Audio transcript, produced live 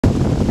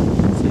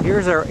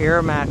here's our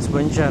AirMax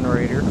wind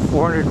generator,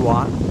 400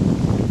 watt.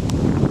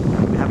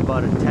 We have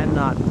about a 10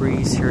 knot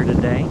breeze here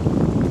today.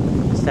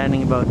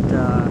 Standing about,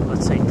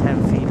 let's say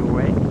 10 feet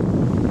away.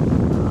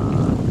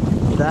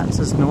 That's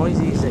as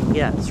noisy as it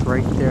gets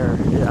right there.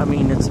 I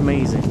mean, it's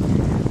amazing.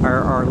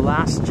 Our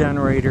last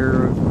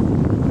generator,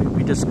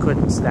 we just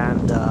couldn't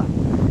stand in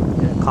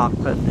a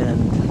cockpit,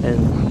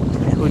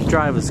 and it would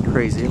drive us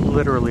crazy. It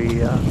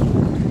literally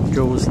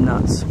drove us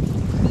nuts.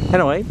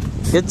 Anyway,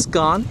 it's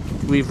gone.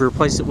 We've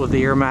replaced it with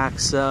the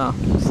AirMax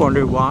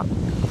 400 watt.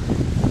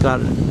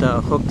 Got it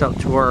hooked up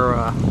to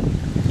our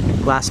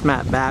glass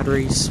mat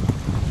batteries.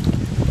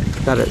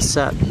 Got it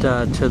set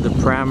to the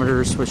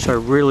parameters, which I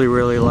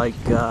really like.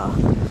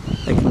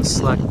 I can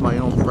select my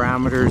own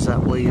parameters.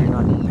 That way you're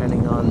not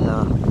depending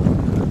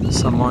on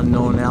some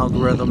unknown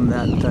algorithm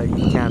that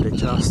you can't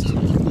adjust.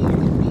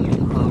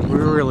 We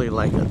really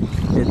like it.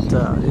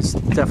 It's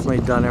definitely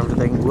done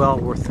everything well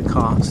worth the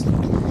cost.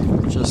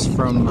 Just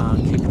from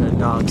keeping the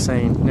dog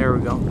sane. There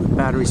we go. The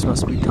batteries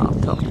must be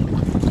topped up.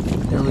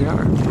 There we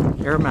are.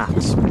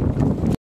 AirMax.